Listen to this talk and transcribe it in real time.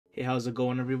Hey, how's it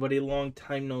going, everybody? Long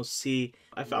time no see.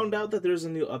 I found out that there's a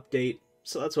new update,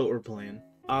 so that's what we're playing.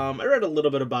 I read a little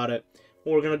bit about it.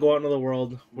 We're gonna go out into the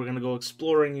world. We're gonna go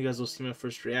exploring. You guys will see my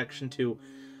first reaction to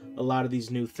a lot of these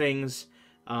new things.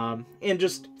 And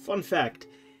just fun fact: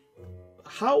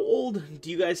 how old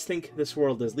do you guys think this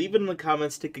world is? Leave it in the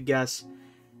comments. Take a guess.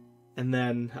 And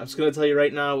then I'm just gonna tell you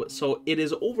right now. So it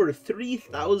is over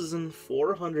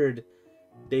 3,400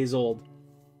 days old.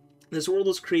 This world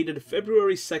was created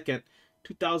February 2nd,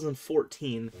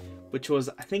 2014, which was,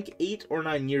 I think, 8 or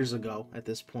 9 years ago at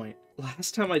this point.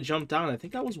 Last time I jumped on, I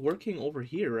think I was working over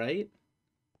here, right?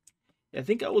 I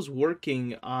think I was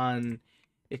working on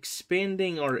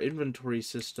expanding our inventory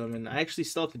system, and I actually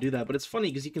still have to do that, but it's funny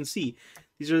because you can see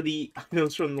these are the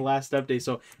items from the last update.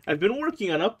 So I've been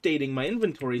working on updating my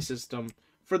inventory system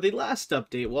for the last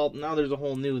update. Well, now there's a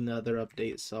whole new another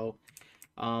update, so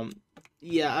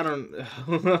yeah, I don't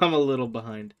I'm a little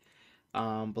behind.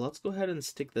 But let's go ahead and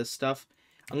stick this stuff.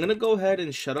 I'm gonna go ahead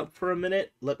and shut up for a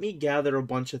minute. Let me gather a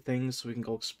bunch of things so we can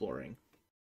go exploring.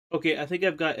 Okay, I think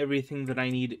I've got everything that I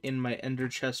need in my ender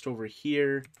chest over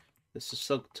here. This is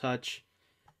Silk Touch.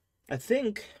 I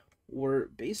think we're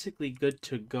basically good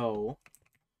to go.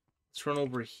 Let's run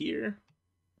over here.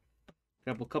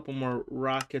 Grab a couple more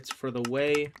rockets for the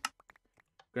way.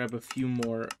 Grab a few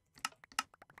more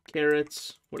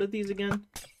carrots. What are these again?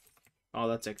 Oh,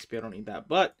 that's XP. I don't need that.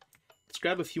 But let's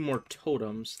grab a few more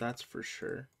totems. That's for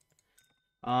sure.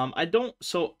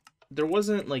 So there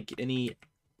wasn't like any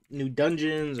new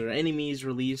dungeons or enemies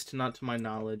released, not to my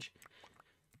knowledge.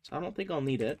 So I don't think I'll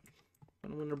need it.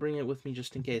 I'm going to bring it with me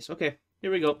just in case. Okay,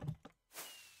 here we go.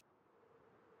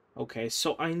 Okay,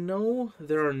 so I know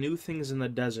there are new things in the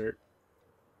desert.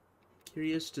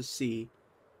 Curious to see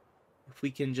if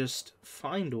we can just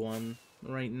find one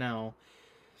right now.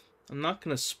 I'm not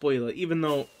going to spoil it, even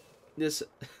though this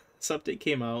update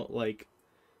came out like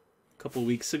a couple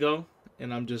weeks ago,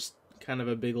 and I'm just kind of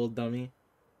a big old dummy.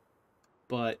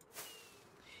 But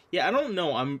yeah, I don't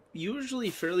know. I'm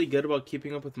usually fairly good about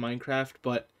keeping up with Minecraft,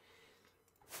 but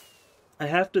I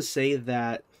have to say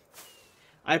that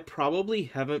I probably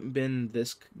haven't been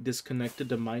this disconnected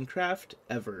to Minecraft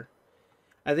ever.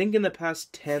 I think in the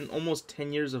past almost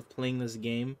 10 years of playing this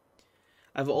game,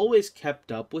 I've always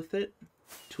kept up with it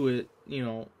to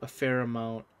a fair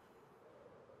amount.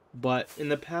 But in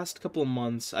the past couple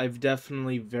months, I've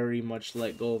definitely very much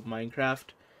let go of Minecraft.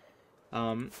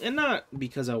 And not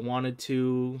because I wanted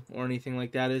to or anything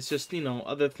like that. It's just,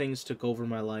 other things took over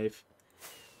my life.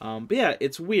 But yeah,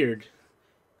 it's weird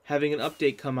having an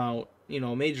update come out,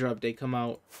 a major update come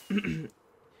out,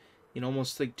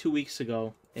 almost like 2 weeks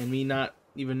ago, and me not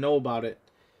even know about it.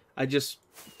 I just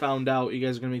found out. You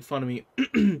guys are going to make fun of me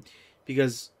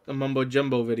because a Mumbo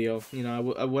Jumbo video.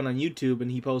 I went on YouTube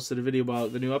and he posted a video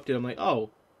about the new update. I'm like,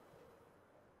 oh,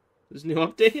 there's a new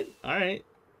update? Alright.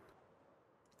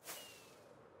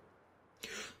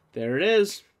 There it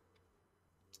is.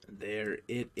 There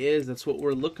it is. That's what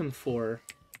we're looking for.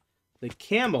 The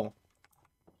camel.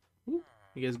 Ooh,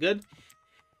 you guys good?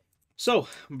 So,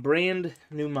 brand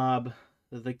new mob,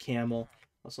 the camel.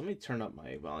 Also, let me turn up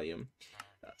my volume.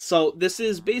 So, this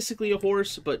is basically a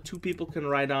horse, but 2 people can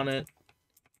ride on it.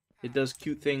 It does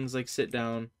cute things like sit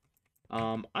down.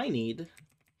 I need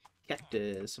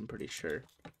cactus, I'm pretty sure.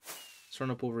 Let's run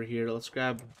up over here. Let's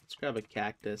grab a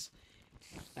cactus.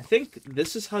 I think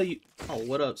this is how you... Oh,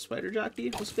 what up, Spider Jockey?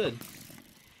 What's good?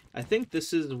 I think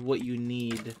this is what you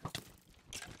need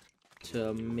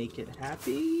to make it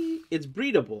happy. It's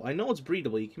breedable. I know it's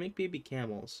breedable. You can make baby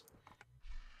camels.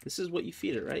 This is what you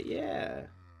feed it, right? Yeah.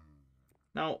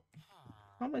 Now,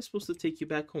 how am I supposed to take you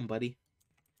back home, buddy?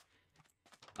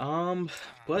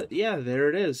 But yeah, there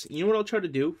it is. You know what I'll try to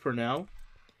do for now?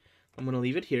 I'm going to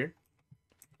leave it here.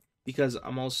 Because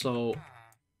I'm also...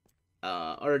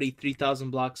 already 3,000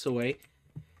 blocks away.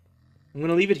 I'm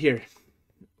gonna leave it here.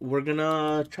 We're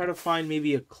gonna try to find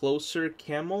maybe a closer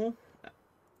camel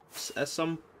at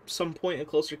some point, a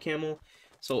closer camel,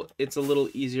 so it's a little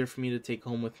easier for me to take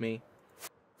home with me.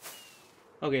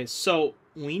 Okay, so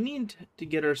we need to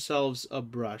get ourselves a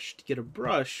brush. To get a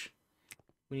brush,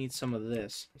 we need some of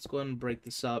this. Let's go ahead and break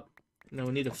this up. Now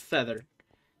we need a feather,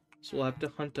 so we'll have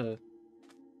to hunt a...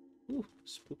 Ooh,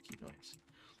 spooky noise.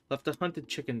 We'll have to hunt a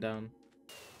chicken down.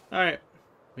 Alright.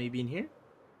 Maybe in here?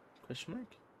 Question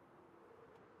mark.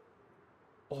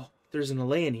 Oh, there's an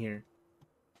allay in here.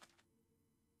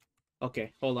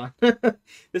 Okay, hold on.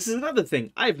 This is another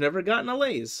thing. I've never gotten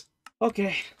allays.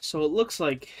 Okay, so it looks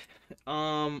like...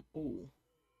 Ooh.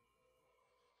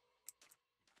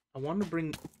 I want to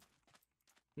bring...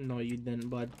 No, you didn't,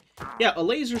 bud. Yeah, a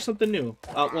laser something new.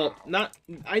 Well, not...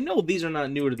 I know these are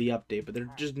not new to the update, but they're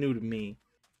just new to me.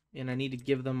 And I need to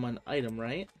give them an item,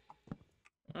 right?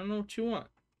 I don't know what you want.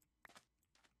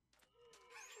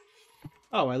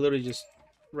 Oh, I literally just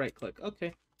right-click.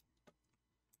 Okay.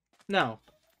 Now,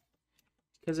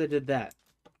 because I did that,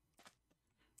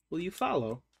 will you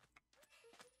follow?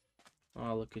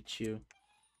 Oh, look at you.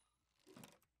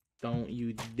 Don't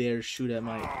you dare shoot at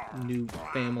my new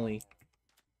family.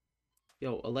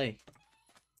 Yo, Alay.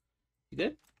 You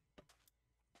good?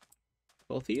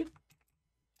 Both of you?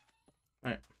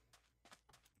 Alright.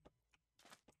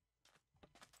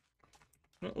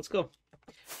 Well, let's go.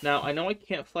 Now, I know I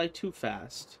can't fly too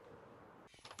fast.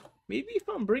 Maybe if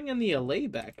I'm bringing the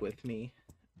Alay back with me,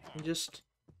 and just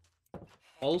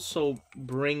also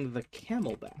bring the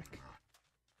camel back.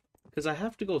 Because I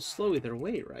have to go slow either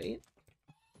way, right?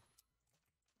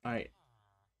 Alright.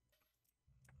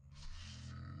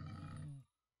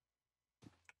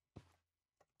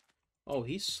 Oh,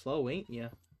 he's slow, ain't ya?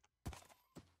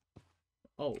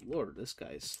 Oh, Lord, this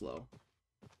guy's slow.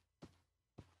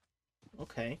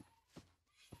 Okay.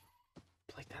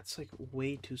 Like, that's, like,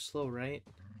 way too slow, right?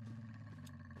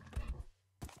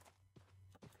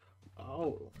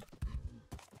 Oh.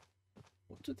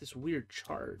 What's with this weird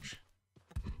charge?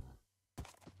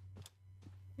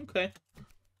 Okay.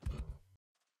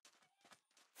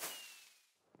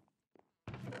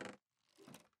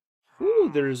 Ooh,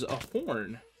 there's a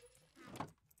horn.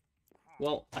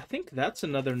 Well, I think that's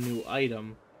another new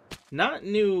item. Not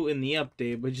new in the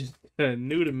update, but just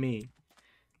new to me.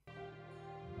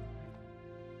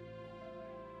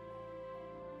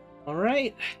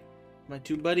 Alright, my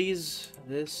two buddies,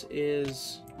 this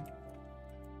is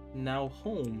now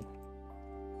home.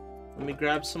 Let me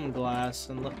grab some glass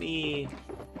and let me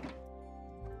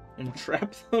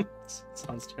entrap them.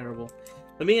 Sounds terrible.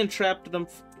 Let me entrap them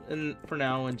for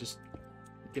now and just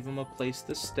give them a place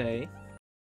to stay.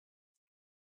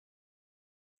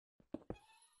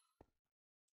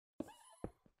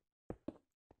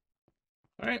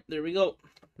 Alright, there we go.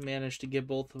 Managed to get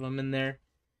both of them in there.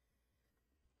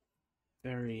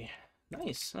 Very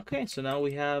nice. Okay, so now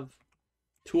we have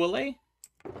Tuale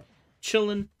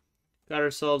chilling. Got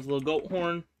ourselves a little goat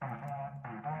horn.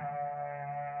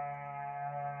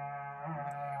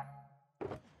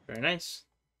 Very nice.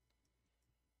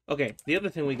 Okay, the other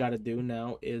thing we got to do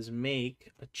now is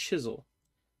make a chisel.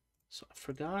 So I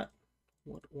forgot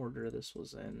what order this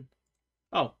was in.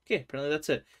 Oh, okay, apparently that's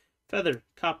it. Feather,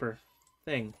 copper,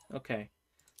 thing. Okay.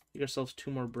 Get ourselves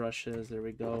 2 more brushes. There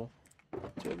we go. Do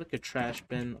we have like a trash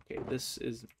bin? Okay, this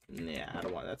is... Yeah, I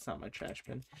don't want... That's not my trash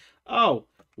bin. Oh,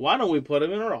 why don't we put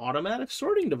them in our automatic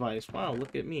sorting device? Wow,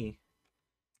 look at me.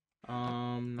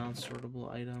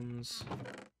 Non-sortable items.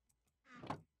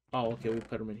 Oh, okay, we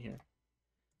put them in here.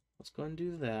 Let's go and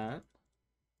do that.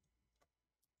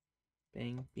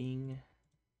 Bang, bing.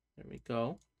 There we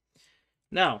go.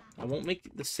 Now, I won't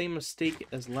make the same mistake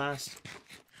as last...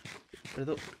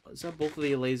 Is that both of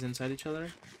the Allays inside each other?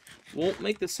 Won't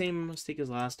make the same mistake as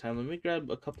last time. Let me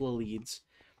grab a couple of leads.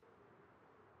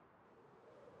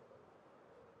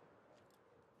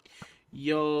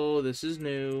 Yo, this is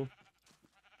new.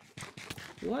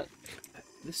 What?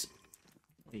 This...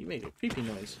 You made a creepy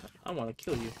noise. I want to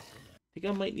kill you. I think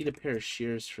I might need a pair of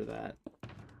shears for that.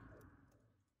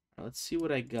 Let's see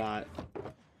what I got.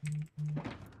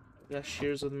 Got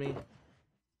shears with me?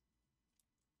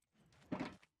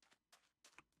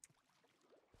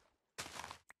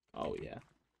 Oh, yeah.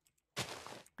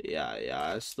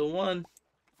 Yeah, it's the one.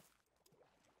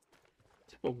 What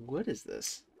type of wood is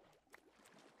this?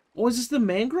 Oh, is this the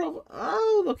mangrove?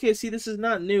 Oh, okay, see, this is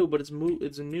not new, but it's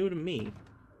new to me.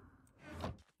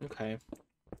 Okay.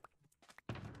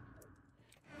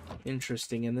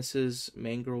 Interesting, and this is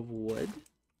mangrove wood?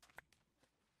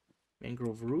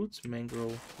 Mangrove roots?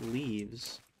 Mangrove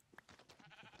leaves?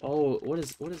 Oh, what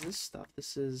is this stuff?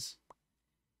 This is...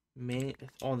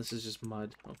 Oh, this is just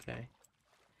mud. Okay.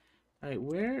 Alright,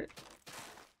 where...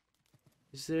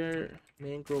 Is there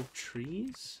mangrove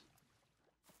trees?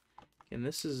 And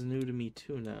this is new to me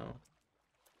too now.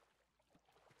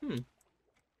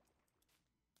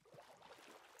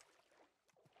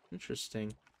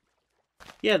 Interesting.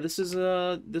 Yeah, this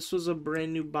was a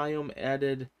brand new biome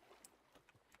added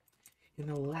in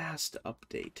the last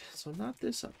update. So not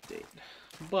this update.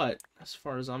 But as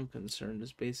far as I'm concerned,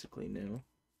 it's basically new.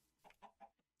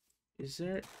 Is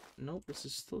there... Nope, this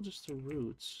is still just the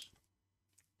roots.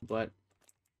 But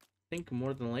I think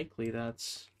more than likely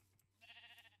that's...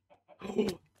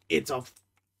 Oh, it's a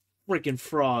freaking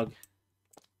frog.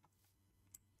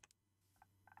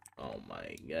 Oh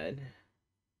my god.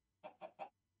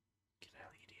 Get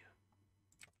out, idiot.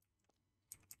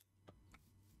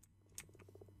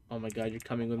 Oh my god, you're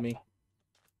coming with me.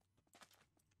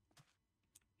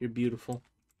 You're beautiful.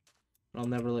 I'll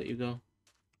never let you go.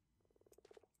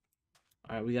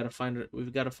 Alright, we've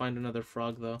got to find another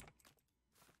frog though.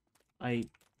 I'm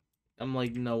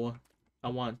like Noah. I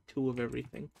want 2 of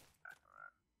everything.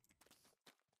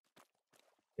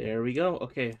 There we go.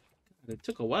 Okay. It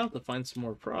took a while to find some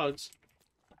more frogs.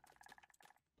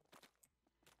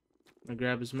 I'm gonna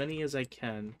grab as many as I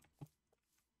can.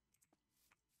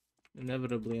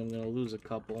 Inevitably, I'm gonna lose a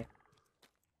couple.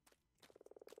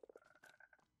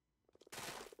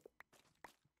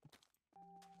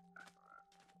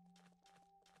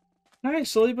 Alright,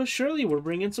 slowly but surely, we're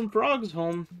bringing some frogs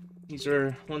home. These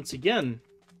are, once again,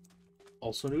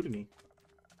 also new to me.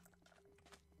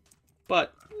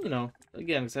 But, you know,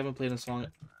 again, because I haven't played in so long,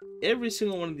 every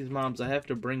single one of these mobs I have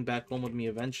to bring back home with me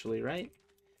eventually, right?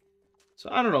 So,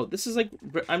 I don't know. This is like,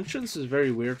 I'm sure this is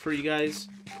very weird for you guys.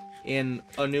 In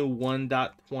a new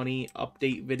 1.20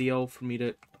 update video for me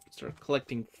to start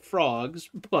collecting frogs,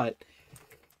 but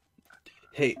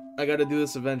hey, I gotta do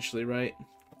this eventually, right?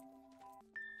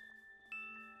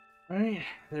 Alright,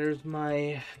 there's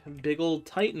my big old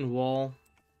Titan wall.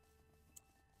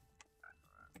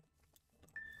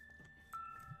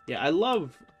 Yeah, I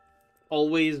love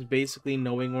always basically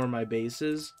knowing where my base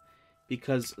is,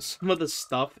 because some of the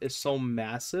stuff is so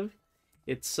massive,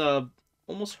 it's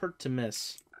almost hard to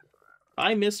miss. If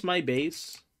I miss my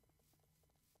base,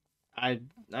 I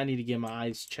need to get my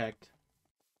eyes checked.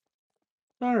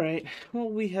 Alright, well,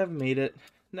 we have made it.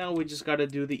 Now we just gotta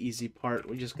do the easy part.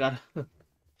 We just gotta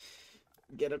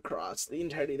get across the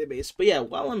entirety of the base. But yeah,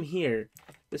 while I'm here,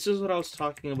 this is what I was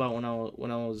talking about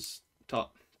when I was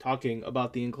talking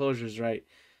about the enclosures, right?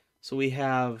 So we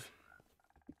have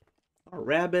our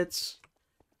rabbits,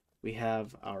 we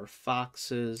have our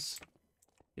foxes.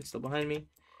 It's still behind me.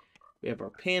 We have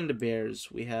our panda bears,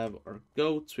 we have our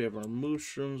goats, we have our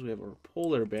mushrooms, we have our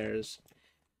polar bears.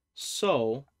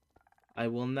 So I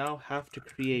will now have to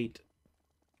create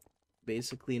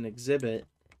basically an exhibit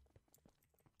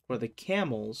for the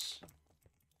camels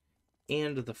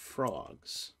and the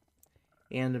frogs.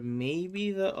 And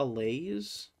maybe the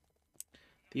allays?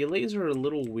 The allays are a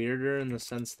little weirder in the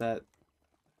sense that,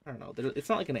 I don't know, it's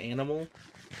not like an animal.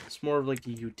 It's more of like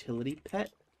a utility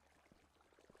pet.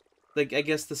 Like, I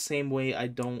guess the same way I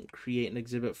don't create an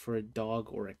exhibit for a dog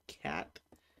or a cat.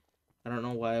 I don't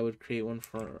know why I would create one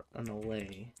for an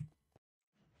allay.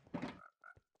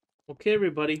 Okay,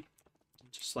 everybody.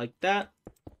 Just like that,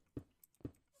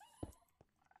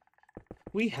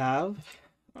 we have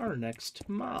our next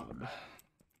mob.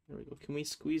 There we go. Can we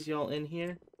squeeze y'all in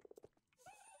here?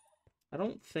 I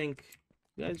don't think...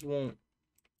 You guys won't...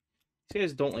 These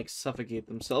guys don't, like, suffocate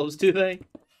themselves, do they?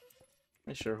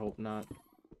 I sure hope not.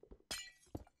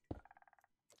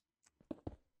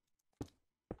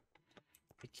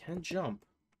 I can jump.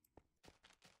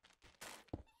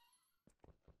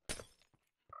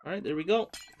 Alright, there we go.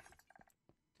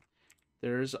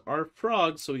 There's our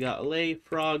frogs. So we got allay,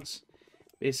 frogs,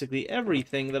 basically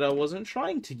everything that I wasn't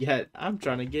trying to get. I'm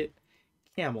trying to get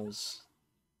camels.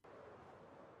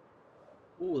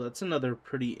 Ooh, that's another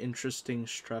pretty interesting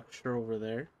structure over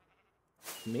there.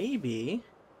 Maybe.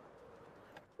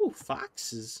 Ooh,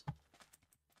 foxes.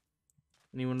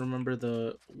 Anyone remember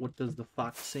the what does the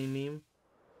fox say meme?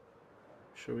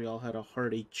 I'm sure we all had a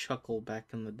hearty chuckle back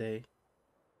in the day.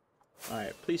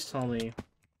 Alright, please tell me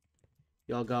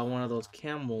y'all got one of those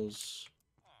camels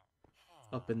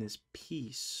up in this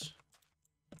piece.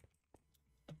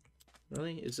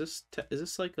 Really? Is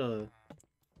this like a...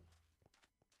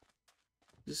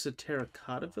 Is this a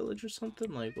terracotta village or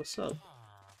something? Like, what's up?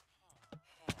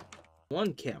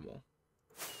 One camel.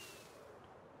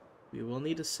 We will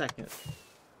need a second.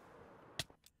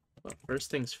 But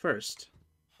first things first.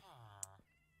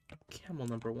 Camel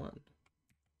number 1.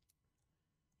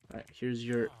 Alright, here's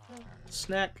your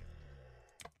snack.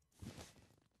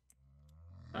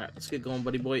 Alright, let's get going,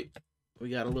 buddy boy. We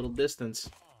got a little distance.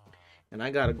 And I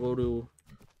gotta go to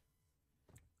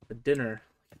a dinner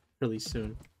really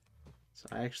soon. So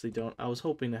I actually don't... I was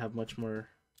hoping to have much more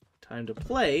time to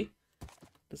play.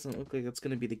 Doesn't look like that's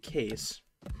gonna be the case.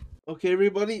 Okay,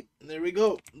 everybody, there we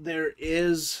go. There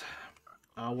is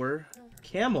our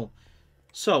camel.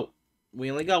 So, we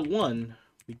only got one.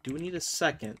 We do need a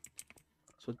second.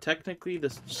 So technically, the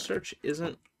search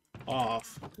isn't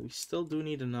off. We still do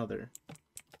need another.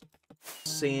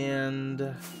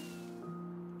 Sand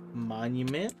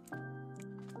monument.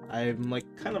 I'm like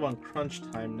kind of on crunch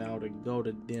time now to go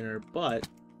to dinner, but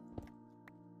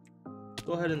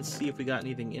go ahead and see if we got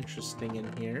anything interesting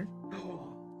in here.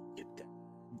 Get that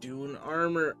dune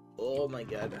armor. Oh my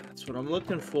god, that's what I'm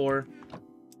looking for.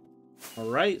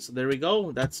 Alright, so there we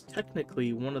go. That's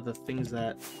technically one of the things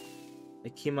that I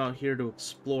came out here to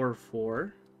explore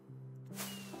for.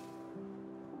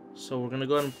 So we're gonna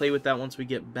go ahead and play with that once we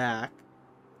get back.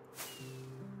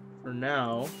 For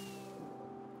now,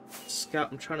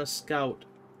 I'm trying to scout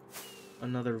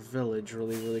another village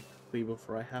really quickly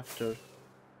before I have to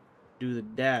do the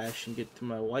dash and get to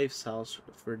my wife's house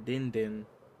for Din Din.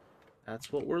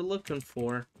 That's what we're looking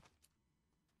for.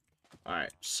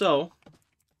 Alright, so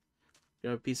we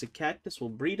have a piece of cactus, we'll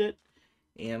breed it,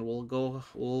 and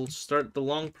we'll start the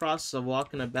long process of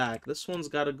walking it back. This one's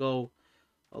gotta go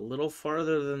a little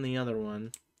farther than the other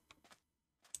one.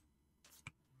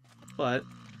 But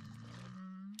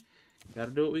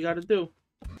gotta do what we gotta do.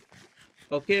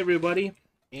 Okay, everybody,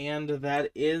 and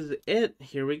that is it.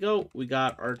 Here we go. We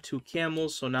got our 2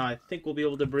 camels, so now I think we'll be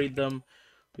able to breed them.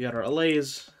 We got our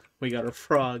allays, we got our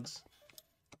frogs.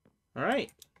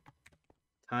 Alright.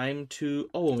 Time to...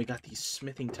 Oh, and we got these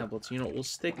smithing templates. You know, we'll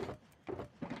stick...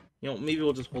 You know, maybe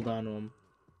we'll just hold on to them.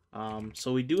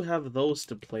 So we do have those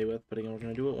to play with, but again, we're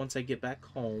going to do it once I get back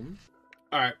home.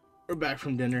 Alright, we're back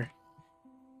from dinner.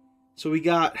 So we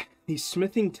got these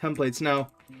smithing templates.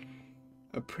 Now,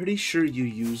 I'm pretty sure you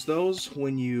use those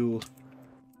when you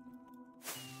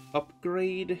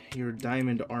upgrade your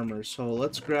diamond armor. So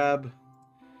let's grab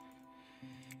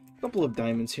a couple of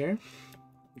diamonds here.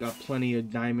 Got plenty of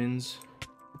diamonds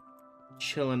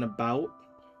chilling about.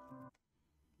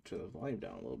 Turn the volume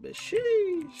down a little bit.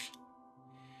 Sheesh.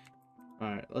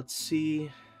 Alright, let's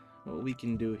see what we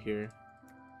can do here.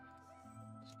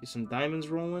 Let's get some diamonds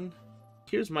rolling.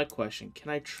 Here's my question.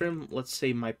 Can I trim, let's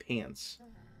say, my pants?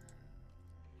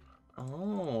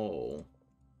 Oh.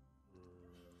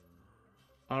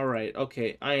 Alright,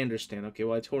 okay, I understand. Okay,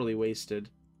 well, I totally wasted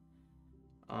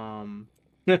a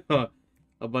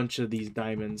bunch of these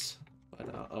diamonds. But,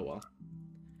 oh well.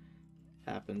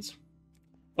 Happens.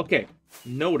 Okay,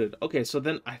 noted. Okay, so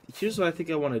then here's what I think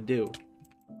I want to do.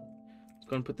 Let's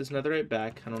go and put this netherite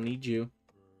back. I don't need you.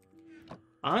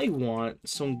 I want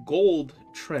some gold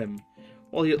trim.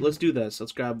 Well, here, let's do this.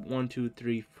 Let's grab 1, 2,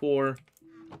 3, 4.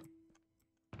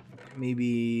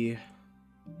 Maybe...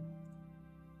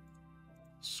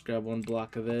 Let's grab 1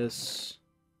 block of this.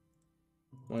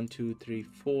 1, 2, 3,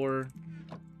 4.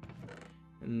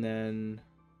 And then...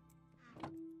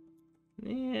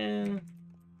 Yeah...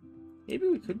 Maybe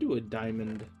we could do a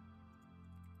diamond.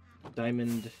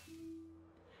 Let's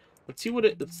see what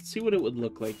it would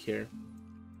look like here.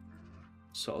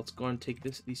 So let's go and take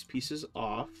these pieces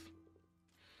off.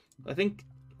 I think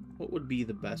what would be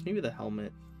the best? Maybe the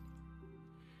helmet.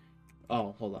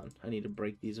 Oh, hold on. I need to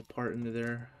break these apart into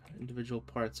their individual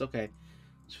parts. Okay.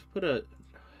 Let's put a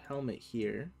helmet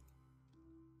here.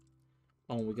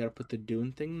 Oh, we gotta put the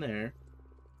dune thing there.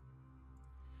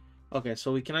 Okay,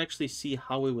 so we can actually see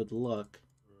how it would look.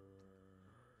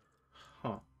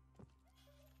 Huh.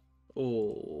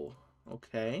 Oh,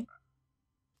 okay.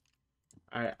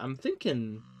 Alright, I'm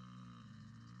thinking...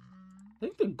 I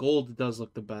think the gold does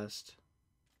look the best.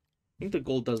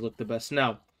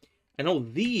 Now, I know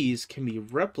these can be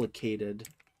replicated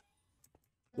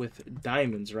with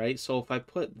diamonds, right? So if I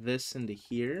put this into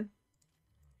here,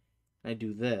 I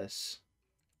do this.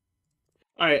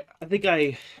 Alright, I think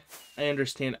I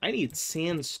understand. I need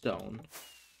sandstone.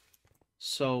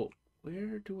 So,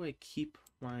 where do I keep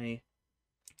my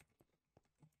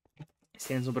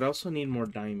sandstone? But I also need more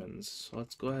diamonds. So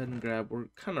let's go ahead and grab... We're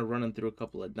kind of running through a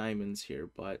couple of diamonds here,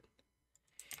 but...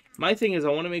 My thing is I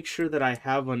want to make sure that I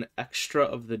have an extra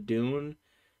of the dune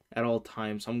at all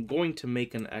times. I'm going to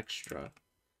make an extra.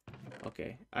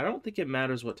 Okay, I don't think it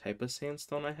matters what type of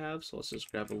sandstone I have, so let's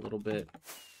just grab a little bit.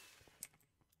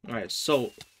 Alright,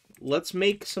 so let's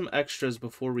make some extras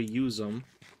before we use them.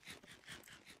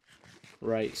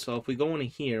 Right, so if we go into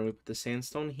here, we put the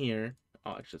sandstone here.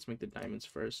 Oh, actually, let's make the diamonds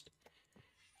first.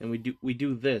 And we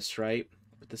do this, right?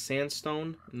 With the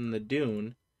sandstone and the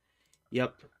dune.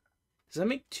 Yep. Does that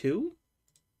make 2?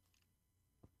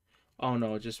 Oh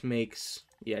no, it just makes...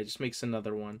 Yeah, it just makes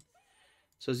another one.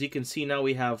 So as you can see, now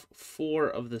we have 4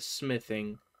 of the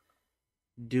smithing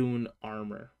dune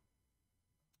armor.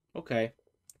 Okay.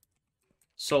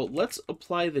 So let's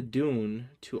apply the dune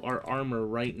to our armor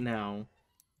right now.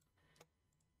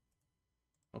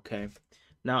 Okay.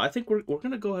 Now I think we're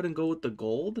gonna go ahead and go with the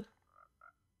gold.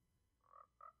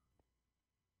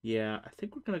 Yeah, I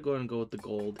think we're gonna go ahead and go with the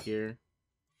gold here.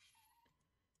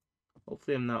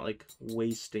 Hopefully I'm not like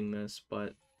wasting this,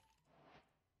 but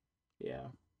yeah.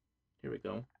 Here we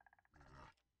go.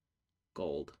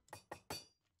 Gold.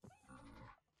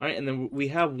 Alright, and then we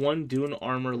have 1 dune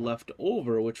armor left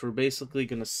over, which we're basically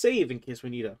gonna save in case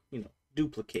we need to, you know,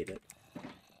 duplicate it.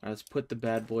 Let's put the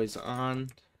bad boys on.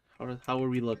 How are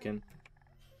we looking?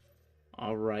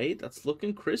 All right, that's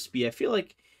looking crispy. I feel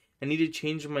like I need to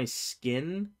change my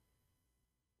skin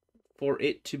for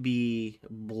it to be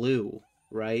blue,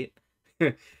 right?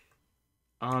 You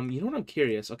know what I'm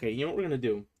curious? Okay, you know what we're gonna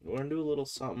do? We're gonna do a little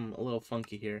something, a little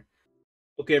funky here.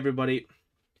 Okay, everybody,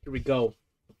 here we go.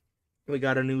 We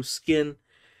got our new skin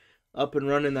up and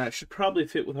running. That should probably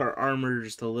fit with our armor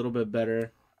just a little bit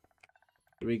better.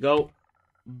 Here we go.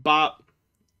 Bop.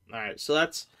 All right, so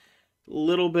that's a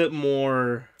little bit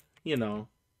more, you know,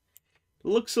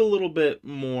 looks a little bit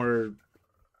more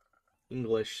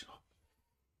English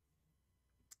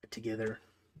together.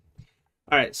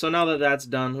 All right, so now that that's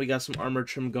done, we got some armor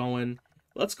trim going.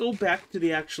 Let's go back to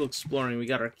the actual exploring. We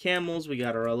got our camels, we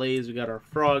got our allays, we got our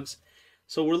frogs.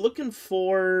 So we're looking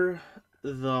for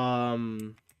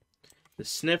the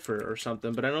sniffer or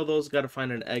something, but I know those got to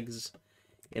find an eggs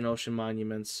in Ocean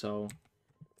Monuments, so...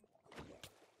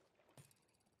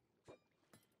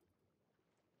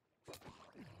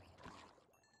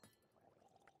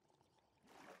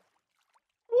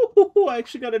 Ooh, I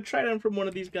actually got a trident from one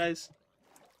of these guys.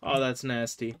 Oh, that's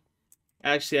nasty.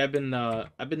 Actually, I've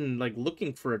been like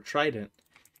looking for a trident.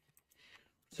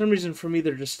 For some reason, for me,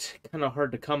 they're just kind of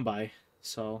hard to come by.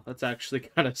 So that's actually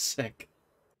kind of sick.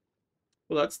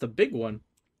 Well, that's the big one.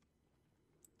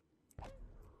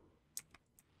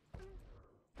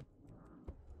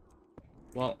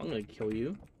 Well, I'm gonna kill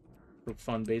you for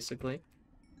fun, basically.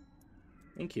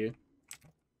 Thank you.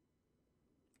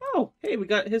 Oh, hey, we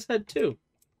got his head too.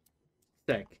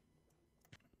 Sick.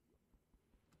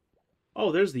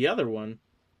 Oh, there's the other one.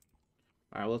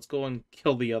 All right, let's go and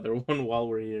kill the other one while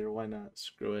we're here. Why not?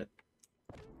 Screw it.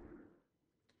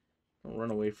 Don't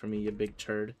run away from me, you big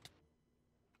turd.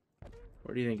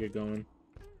 Where do you think you're going?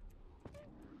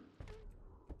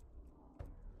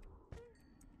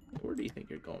 Where do you think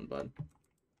you're going, bud?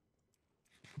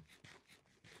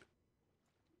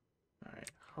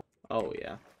 Alright. Oh,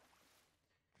 yeah.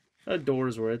 That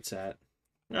door's where it's at.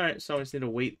 Alright, so I just need to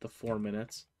wait the 4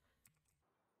 minutes.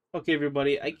 Okay,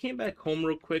 everybody, I came back home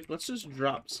real quick. Let's just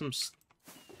drop some...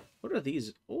 What are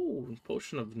these? Oh,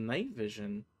 potion of night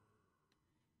vision.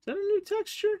 Is that a new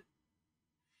texture?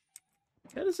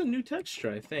 That is a new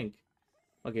texture, I think.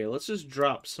 Okay, let's just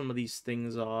drop some of these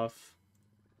things off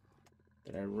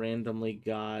that I randomly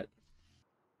got.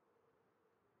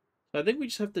 So I think we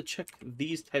just have to check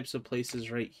these types of places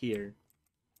right here.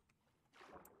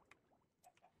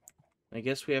 I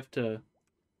guess we have to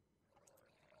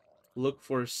look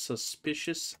for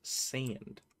suspicious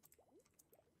sand.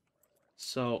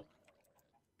 So,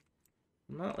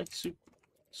 I'm not like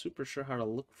super sure how to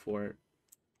look for it.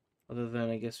 Other than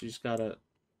I guess we just gotta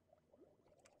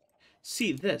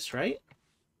see this, right?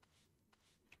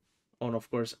 Oh, and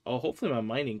of course, oh, hopefully my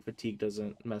mining fatigue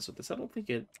doesn't mess with this. I don't think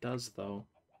it does, though.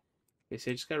 Okay,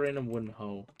 so I just got a random wooden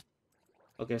hoe.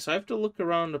 Okay, so I have to look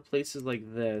around to places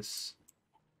like this.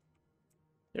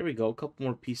 There we go, a couple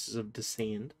more pieces of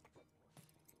sand.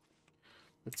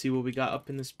 Let's see what we got up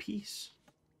in this piece.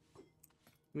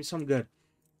 Give me something good.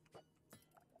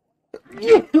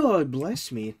 Oh,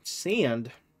 bless me.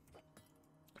 Sand.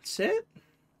 That's it?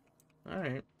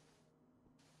 Alright.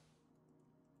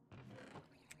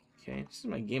 Okay, this is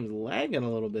my game's lagging a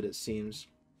little bit, it seems.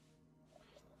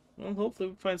 Well, hopefully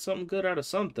we find something good out of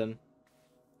something.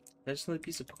 That's another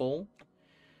piece of coal.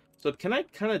 So can I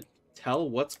kind of tell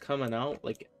what's coming out?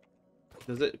 Like,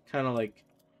 does it kind of like...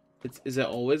 is it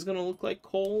always going to look like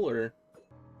coal, or...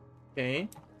 Okay.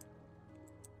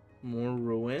 More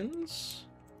ruins.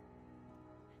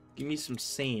 Give me some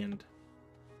sand.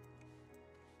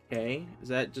 Okay, is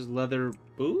that just leather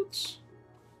boots?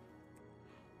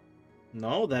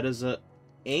 No, that is a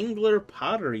angler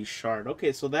pottery shard.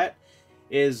 Okay, so that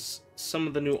is some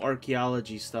of the new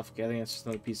archaeology stuff. Okay, I think it's just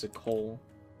another piece of coal.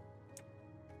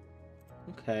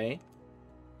 Okay.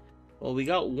 Well, we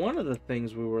got one of the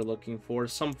things we were looking for.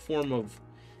 Some form of...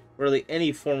 really,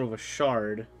 any form of a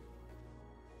shard.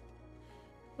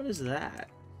 What is that?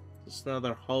 Just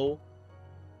another hoe?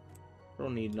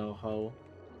 Don't need no hoe.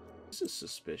 This is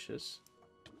suspicious.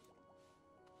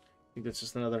 I think that's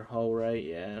just another hoe, right?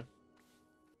 Yeah.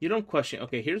 You don't question...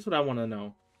 Okay, here's what I want to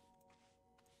know.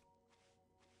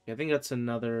 I think that's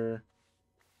another...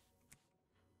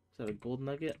 Is that a gold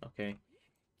nugget? Okay.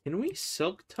 Can we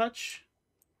silk touch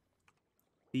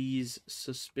these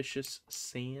suspicious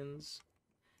sands?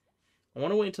 I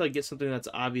want to wait until I get something that's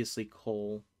obviously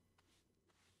coal.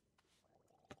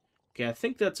 Okay, I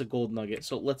think that's a gold nugget.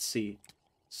 So let's see.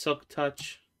 Silk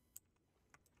touch.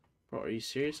 Bro, are you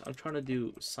serious? I'm trying to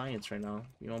do science right now.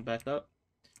 You want to back up?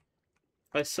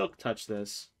 If I silk touch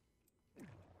this...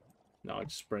 No, it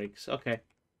just breaks. Okay.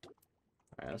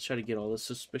 Alright, let's try to get all this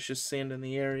suspicious sand in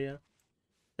the area.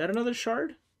 Is that another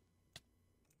shard?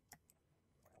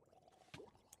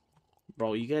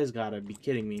 Bro, you guys gotta be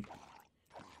kidding me.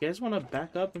 You guys want to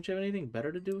back up? Don't you have anything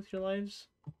better to do with your lives?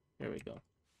 There we go.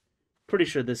 Pretty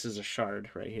sure this is a shard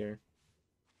right here.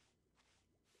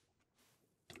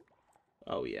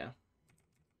 Oh, yeah.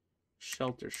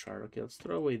 Shelter shard. Okay, let's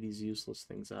throw away these useless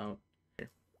things out.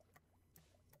 Here.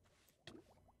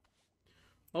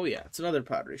 Oh, yeah, it's another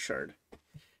pottery shard.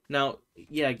 Now,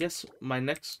 yeah, I guess my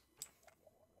next...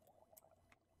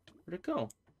 Where'd it go?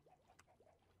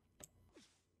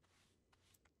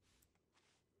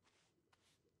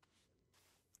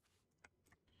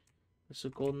 There's a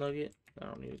gold nugget. I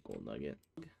don't need a gold nugget.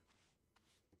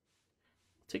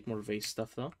 Take more vase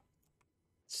stuff, though.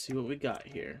 Let's see what we got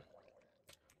here.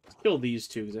 Let's kill these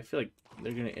two, because I feel like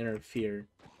they're going to interfere.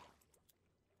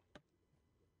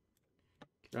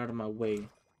 Get out of my way.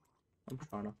 I'm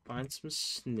trying to find some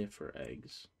sniffer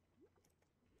eggs.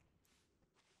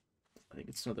 I think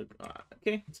it's another...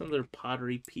 okay, it's another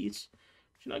pottery piece.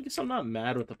 You know, I guess I'm not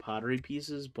mad with the pottery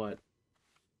pieces, but...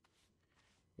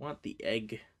 I want the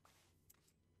egg.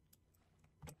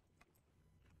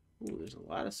 Ooh, there's a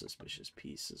lot of suspicious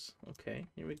pieces. Okay,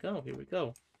 here we go, here we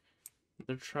go.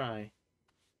 Another try.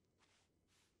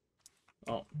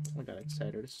 Oh, I got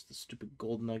excited. This is the stupid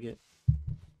gold nugget.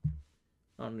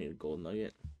 I don't need a gold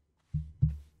nugget.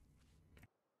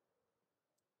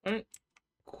 Alright.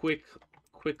 Quick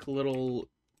little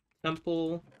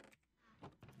temple.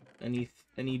 Any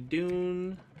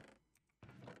dune?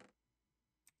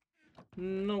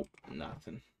 Nope,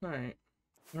 nothing. Alright.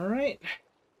 Alright.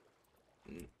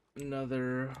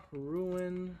 Another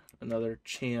ruin. Another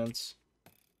chance.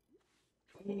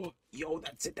 Oh, yo,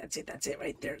 that's it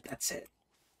right there. That's it.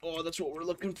 Oh, that's what we're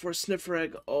looking for, sniffer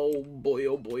egg. Oh boy,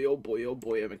 oh boy, oh boy, oh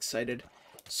boy, I'm excited.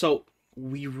 So,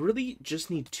 we really just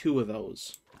need 2 of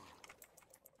those.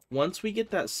 Once we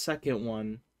get that second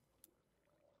one,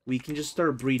 we can just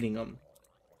start breeding them.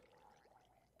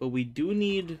 But we do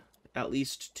need at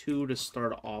least 2 to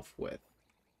start off with.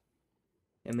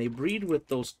 And they breed with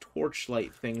those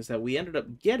torchlight things that we ended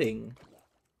up getting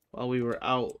while we were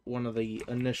out one of the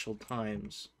initial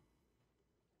times.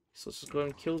 So let's just go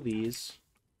ahead and kill these.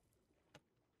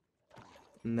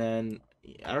 And then,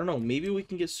 I don't know, maybe we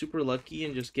can get super lucky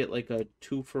and just get like a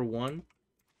 2-for-1.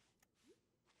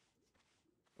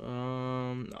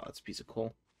 No, that's a piece of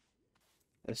coal.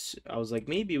 I was like,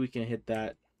 maybe we can hit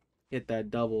that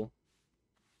double.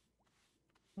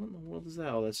 What in the world is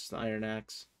that? Oh, that's just an iron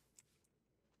axe.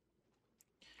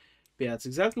 But yeah, it's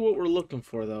exactly what we're looking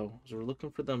for, though. So we're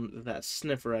looking for that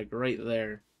sniffer egg right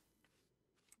there.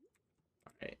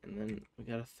 Alright, and then we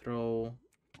gotta throw...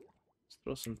 Let's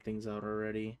throw some things out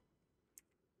already.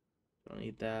 Don't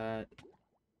need that.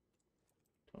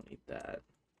 Don't need that.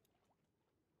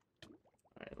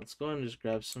 Alright, let's go ahead and just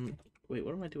grab some... Wait,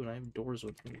 what am I doing? I have doors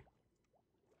with me.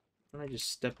 Why don't I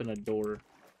just step in a door?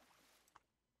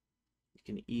 You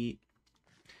can eat.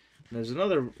 And there's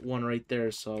another one right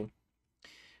there, so...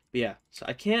 But yeah, so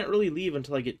I can't really leave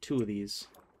until I get 2 of these.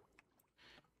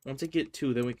 Once I get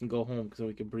 2, then we can go home, because then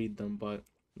we can breed them, but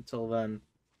until then,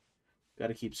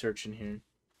 gotta keep searching here.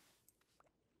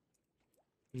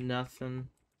 Nothing.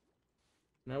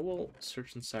 Now we'll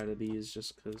search inside of these,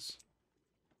 just because...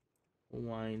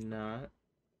 Why not?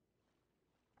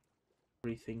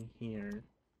 Everything here.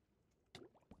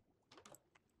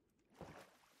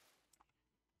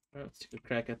 Alright, let's take a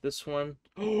crack at this one.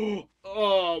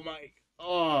 Oh my...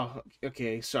 Oh,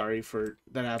 okay, sorry for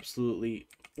that absolutely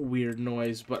weird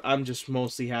noise, but I'm just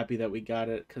mostly happy that we got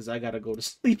it, because I gotta go to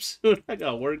sleep soon. I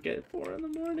got work at 4 in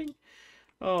the morning.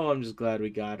 Oh, I'm just glad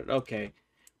we got it. Okay,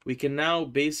 we can now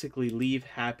basically leave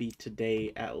happy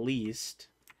today, at least.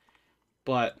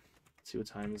 But, let's see what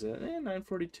time is it.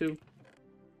 9:42.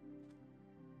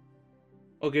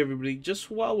 Okay, everybody,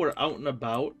 just while we're out and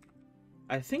about,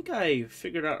 I think I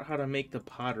figured out how to make the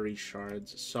pottery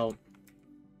shards, so...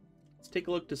 Let's take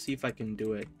a look to see if I can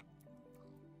do it.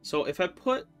 So if I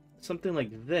put something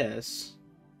like this,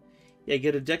 yeah, I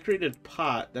get a decorated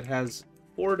pot that has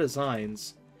 4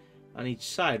 designs on each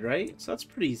side, right? So that's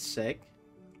pretty sick.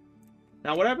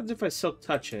 Now what happens if I silk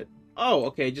touch it? Oh,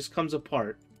 okay, it just comes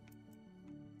apart.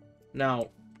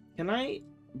 Now, can I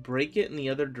break it in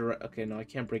the other direction? Okay, no, I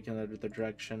can't break it in the other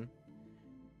direction.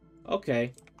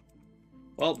 Okay.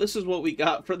 Well, this is what we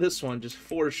got for this one, just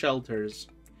 4 shelters.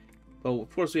 But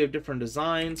of course we have different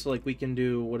designs, so like we can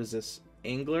do, what is this,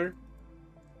 angler?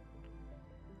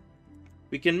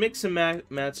 We can mix and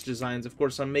match designs. Of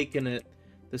course I'm making it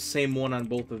the same one on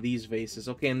both of these vases.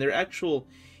 Okay, and they're actual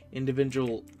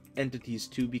individual entities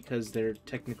too, because they're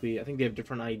technically, I think they have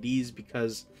different IDs,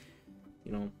 because,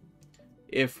 you know,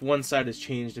 if one side is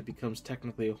changed, it becomes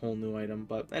technically a whole new item.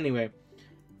 But anyway,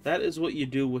 that is what you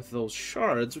do with those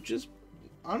shards, which is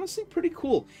honestly pretty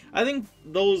cool. I think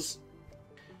those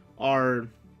are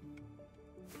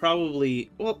probably,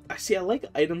 well, I see, I like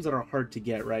items that are hard to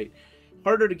get, right?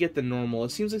 Harder to get than normal.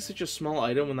 It seems like such a small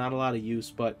item with not a lot of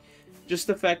use, but just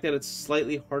the fact that it's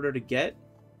slightly harder to get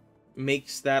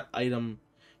makes that item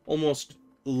almost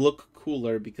look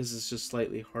cooler because it's just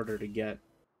slightly harder to get.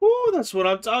 Ooh, that's what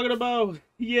I'm talking about.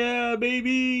 Yeah,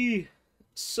 baby.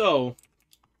 So,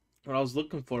 what I was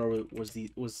looking for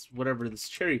was whatever this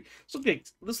cherry.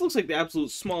 This looks like the absolute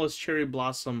smallest cherry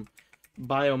blossom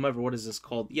biome ever. What is this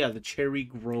called? Yeah, the Cherry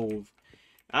Grove.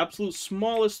 Absolute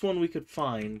smallest one we could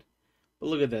find. But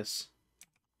look at this.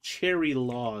 Cherry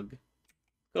log.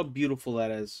 Look how beautiful that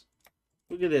is.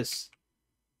 Look at this.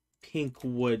 Pink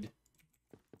wood.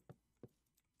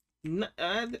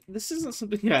 This isn't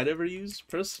something I'd ever use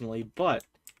personally, but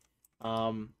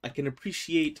I can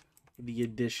appreciate the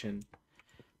addition.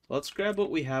 So let's grab what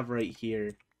we have right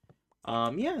here.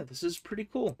 Yeah, this is pretty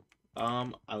cool.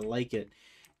 I like it.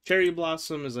 Cherry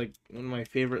blossom is like one of my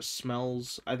favorite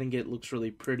smells. I think it looks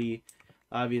really pretty.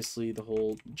 Obviously, the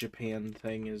whole Japan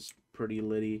thing is pretty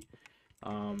litty.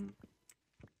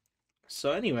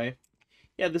 So anyway,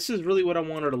 yeah, this is really what I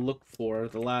wanted to look for.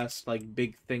 The last like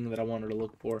big thing that I wanted to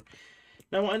look for.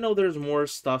 Now I know there's more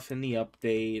stuff in the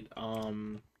update,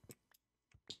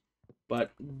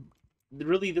 but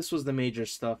really this was the major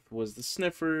stuff, was the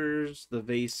sniffers, the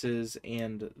vases,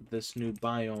 and this new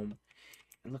biome.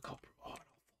 And look how, oh, it all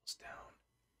falls down.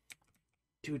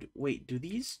 Dude, wait, do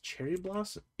these cherry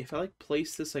blossom, if I like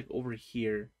place this like over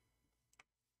here,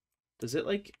 does it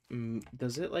like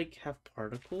have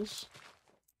particles?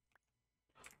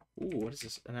 Ooh, what is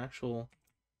this? An actual,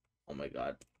 oh my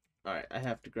god. Alright, I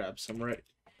have to grab some, right?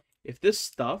 If this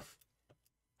stuff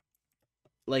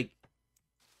like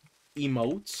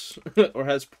emotes or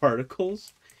has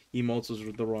particles, emotes was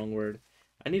the wrong word.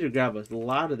 I need to grab a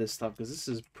lot of this stuff because this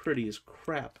is pretty as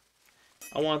crap.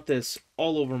 I want this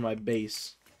all over my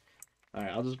base.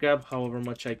 Alright, I'll just grab however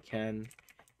much I can.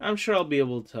 I'm sure I'll be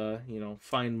able to, you know,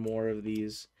 find more of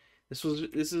these. This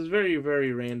is very,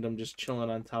 very random, just chilling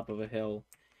on top of a hill.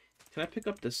 Can I pick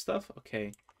up this stuff?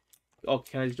 Okay. Oh,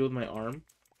 can I just do it with my arm?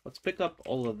 Let's pick up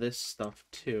all of this stuff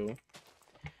too.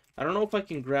 I don't know if I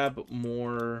can grab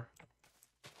more,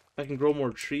 if I can grow more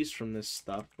trees from this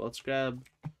stuff. Let's grab,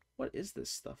 what is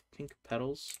this stuff? Pink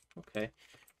petals? Okay.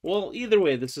 Well, either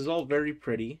way, this is all very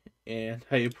pretty, and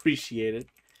I appreciate it.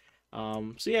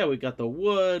 So yeah, we got the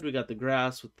wood, we got the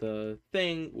grass with the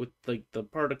thing, with like the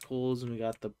particles, and we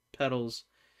got the petals.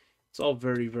 It's all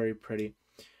very, very pretty.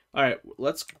 Alright,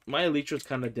 my Elytra's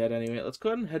kind of dead anyway. Let's go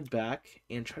ahead and head back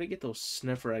and try to get those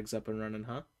sniffer eggs up and running,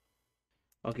 huh?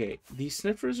 Okay, these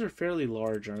sniffers are fairly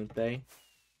large, aren't they? I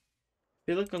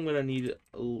feel like I'm gonna need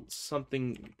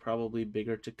something probably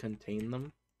bigger to contain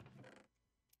them.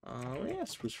 Yeah,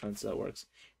 spruce fence, that works.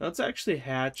 Now let's actually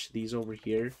hatch these over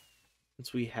here.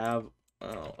 Since we have,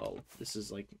 oh, this is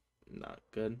like not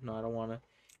good. No, I don't want to.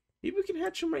 Maybe we can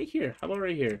hatch them right here. How about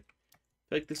right here? I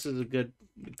feel like this is a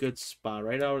good spot,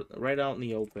 right out in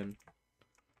the open.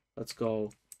 Let's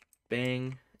go,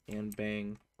 bang and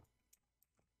bang.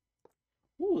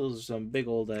 Ooh, those are some big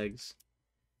old eggs.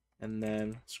 And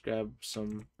then let's grab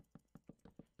some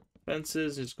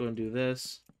fences. Just go and do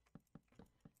this.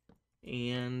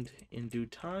 And in due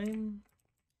time,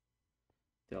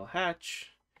 they'll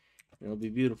hatch. And it'll be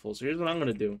beautiful. So here's what I'm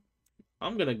gonna do.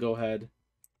 I'm gonna go ahead.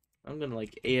 I'm gonna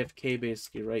like AFK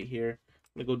basically right here.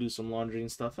 I'm gonna go do some laundry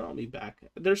and stuff, and I'll be back.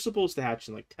 They're supposed to hatch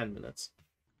in like 10 minutes.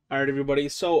 Alright, everybody.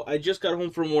 So I just got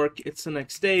home from work. It's the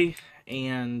next day,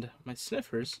 and my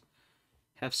sniffers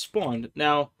have spawned.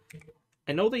 Now,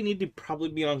 I know they need to probably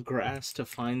be on grass to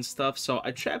find stuff, so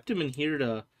I trapped them in here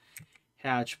to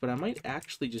hatch, but I might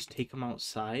actually just take them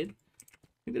outside. I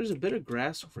think there's a bit of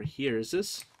grass over here. Is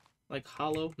this like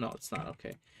hollow? No, it's not.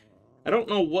 Okay. I don't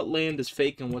know what land is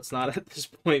fake and what's not at this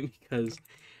point because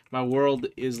my world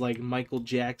is like Michael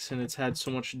Jackson. It's had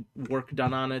so much work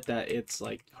done on it that it's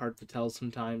like hard to tell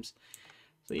sometimes.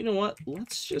 So you know what?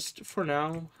 Let's just, for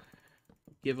now,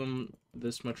 give them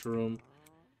this much room.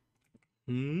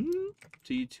 To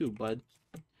you too, bud.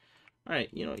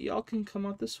 Alright, you know, y'all can come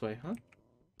out this way, huh?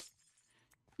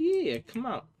 Yeah, come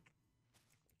out.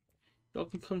 Y'all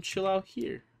can come chill out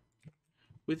here.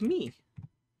 With me.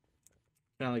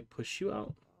 Can I, like, push you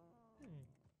out?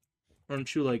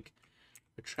 Aren't you, like,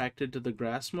 attracted to the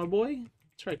grass, my boy?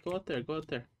 That's right, go out there, go out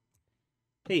there.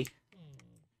 Hey.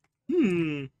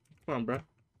 Come on, bro.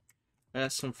 I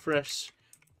got some fresh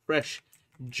fresh,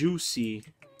 juicy,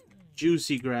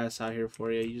 juicy grass out here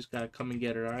for you. You just gotta come and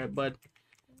get it, alright, bud?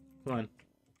 Come on.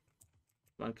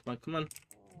 Come on, come on, come on.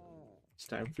 It's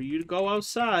time for you to go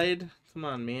outside. Come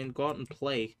on, man. Go out and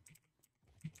play.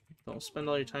 Don't spend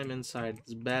all your time inside.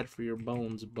 It's bad for your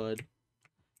bones, bud.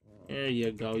 There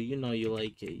you go. You know you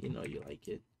like it. You know you like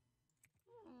it.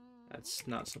 That's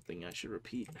not something I should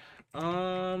repeat.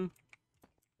 There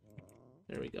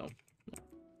we go.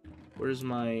 Where's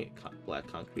my black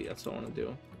concrete? That's what I want to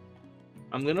do.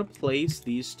 I'm gonna place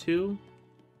these two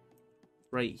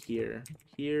right here.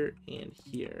 Here and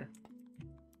here.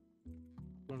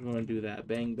 I'm gonna do that.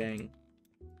 Bang, bang.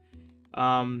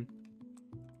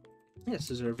 Yes,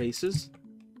 these are vases.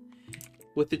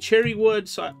 With the cherry wood,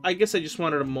 so I guess I just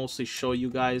wanted to mostly show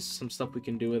you guys some stuff we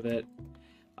can do with it.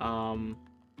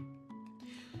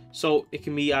 So it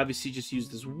can be obviously just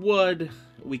used as wood.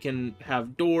 We can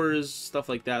have doors, stuff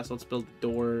like that. So let's build a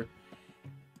door,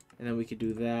 and then we could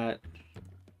do that.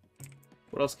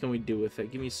 What else can we do with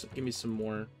it? Give me some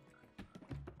more.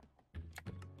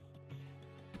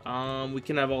 We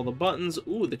can have all the buttons.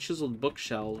 Ooh, the chiseled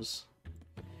bookshelves.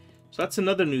 So that's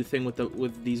another new thing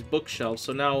with these bookshelves.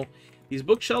 So now these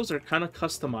bookshelves are kind of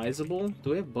customizable.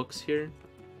 Do we have books here?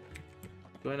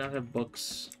 Do I not have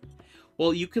books?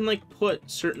 Well, you can like put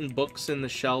certain books in the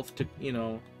shelf to, you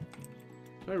know.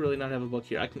 Do I really not have a book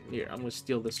here? Here, I'm gonna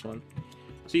steal this one.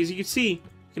 So as you can see, you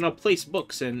can now place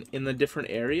books in the different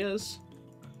areas,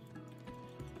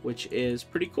 which is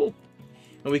pretty cool.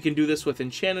 And we can do this with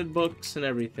enchanted books and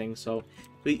everything. So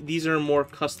these are more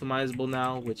customizable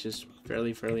now, which is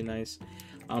fairly nice.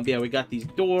 Yeah, we got these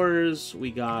doors. We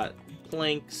got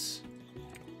planks.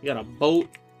 We got a boat,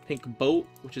 pink boat,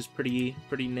 which is pretty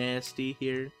nasty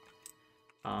here.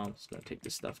 Just gonna take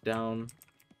this stuff down.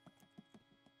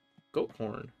 Goat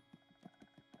horn.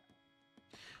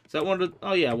 Is that one of the...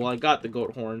 Oh yeah, well I got the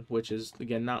goat horn, which is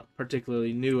again not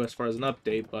particularly new as far as an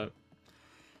update, but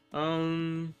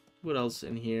what else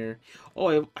in here?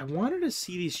 Oh, I wanted to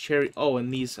see these cherry... Oh,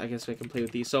 and these, I guess I can play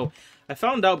with these. So, I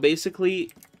found out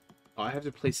basically... Oh, I have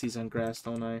to place these on grass,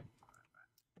 don't I?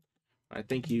 Alright,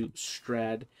 thank you,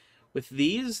 Strad. With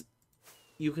these,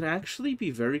 you can actually be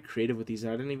very creative with these.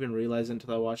 I didn't even realize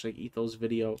until I watched, like, Etho's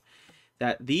video,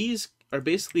 that these are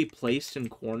basically placed in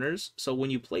corners. So,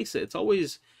 when you place it, it's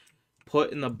always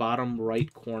put in the bottom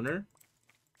right corner.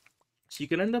 So, you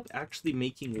can end up actually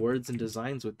making words and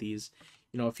designs with these.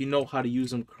 You know, if you know how to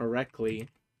use them correctly.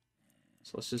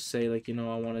 So let's just say, like, you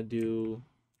know, I want to do...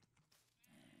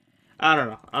 I don't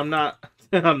know. I'm not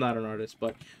I'm not an artist,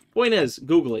 but point is,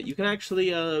 Google it. You can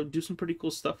actually do some pretty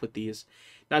cool stuff with these.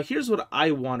 Now, here's what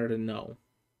I wanted to know.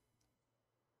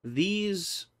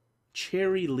 These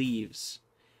cherry leaves.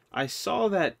 I saw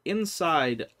that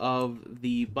inside of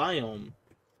the biome,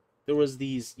 there was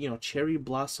these, you know, cherry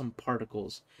blossom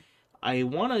particles. I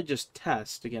want to just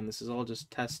test. Again, this is all just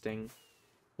testing.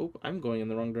 Oh, I'm going in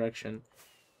the wrong direction.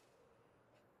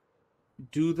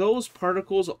 Do those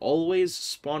particles always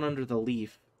spawn under the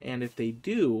leaf? And if they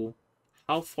do,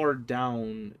 how far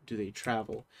down do they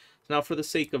travel? Now, for the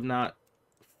sake of not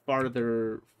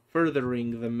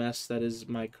furthering the mess that is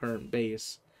my current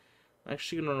base, I'm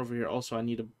actually gonna run over here. Also, I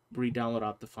need to re-download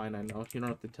Optifine. I know, you don't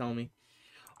have to tell me.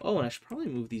 Oh, and I should probably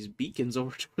move these beacons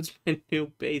over towards my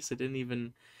new base. I didn't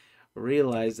even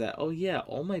realize that. Oh yeah,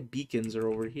 all my beacons are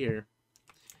over here.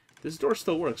 This door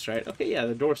still works, right? Okay, yeah,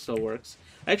 the door still works.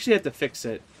 I actually had to fix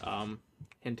it.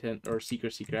 Hint, hint, or seeker.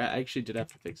 I actually did have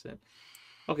to fix it.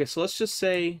 Okay, so let's just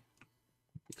say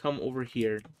we come over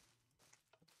here.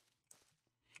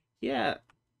 Yeah,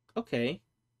 okay.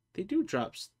 They do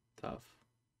drop stuff.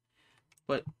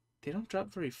 But they don't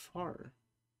drop very far.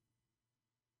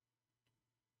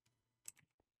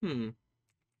 These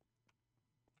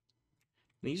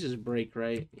just break,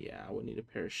 right? Yeah, I would need a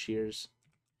pair of shears.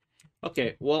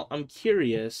 Okay, well, I'm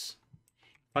curious.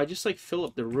 If I just, like, fill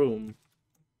up the room,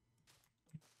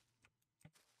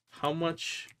 how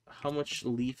much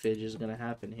leafage is gonna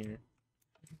happen here?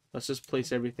 Let's just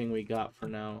place everything we got for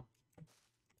now.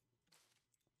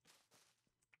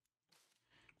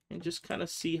 And just kind of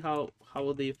see how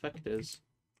the effect is.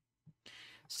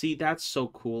 See, that's so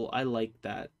cool. I like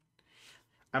that.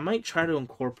 I might try to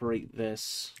incorporate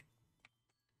this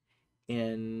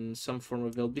in some form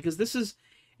of build, because this is...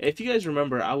 If you guys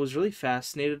remember, I was really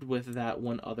fascinated with that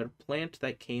one other plant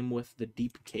that came with the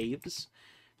deep caves,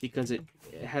 because it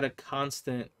had a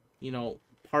constant, you know,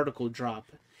 particle drop.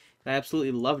 And I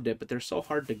absolutely loved it, but they're so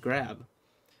hard to grab.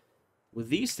 With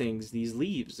these things, these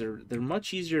leaves, they're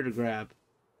much easier to grab.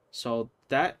 So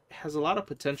that has a lot of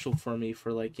potential for me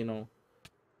for, like, you know,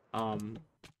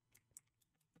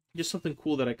 Just something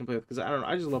cool that I can play with, because I don't know,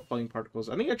 I just love plugging particles.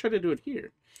 I think I tried to do it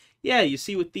here. Yeah, you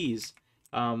see with these.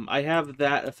 I have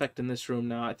that effect in this room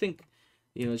now. I think,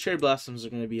 you know, the cherry blossoms are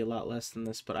going to be a lot less than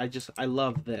this, but I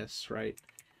love this, right?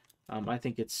 I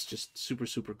think it's just super,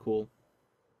 super cool.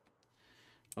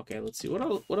 Okay, let's see.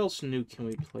 What else new can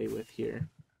we play with here?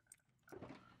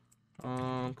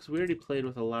 Because we already played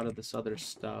with a lot of this other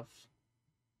stuff.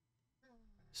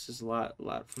 This is a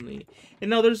lot from the... And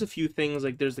now there's a few things,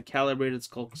 like there's the calibrated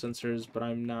skulk sensors, but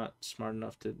I'm not smart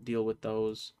enough to deal with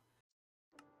those.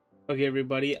 Okay,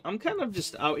 everybody, I'm kind of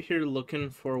just out here looking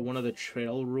for one of the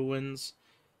trail ruins.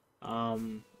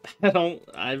 I've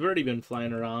already been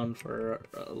flying around for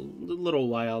a little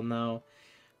while now.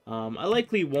 I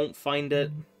likely won't find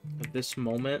it at this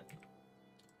moment.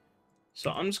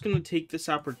 So I'm just going to take this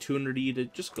opportunity to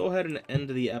just go ahead and end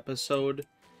the episode.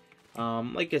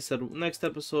 Like I said, next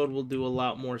episode we'll do a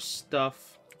lot more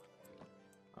stuff.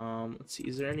 Let's see,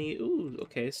 is there any... Ooh,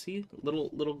 okay, see?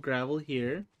 Little gravel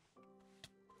here.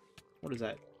 What is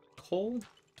that? Coal?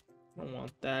 I don't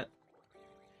want that.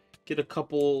 Get a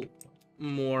couple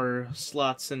more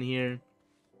slots in here.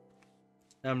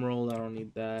 Emerald, I don't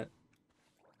need that.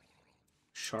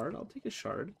 Shard? I'll take a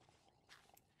shard.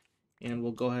 And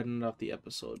we'll go ahead and end off the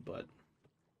episode, but...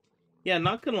 Yeah,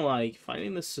 not gonna lie,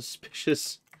 finding this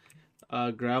suspicious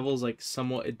gravel is like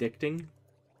somewhat addicting.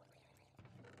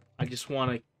 I just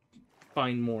want to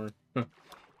find more.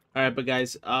 Alright, but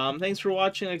guys, thanks for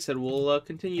watching. Like I said, we'll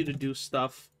continue to do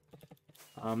stuff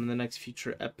in the next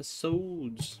future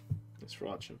episodes. Thanks for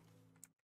watching.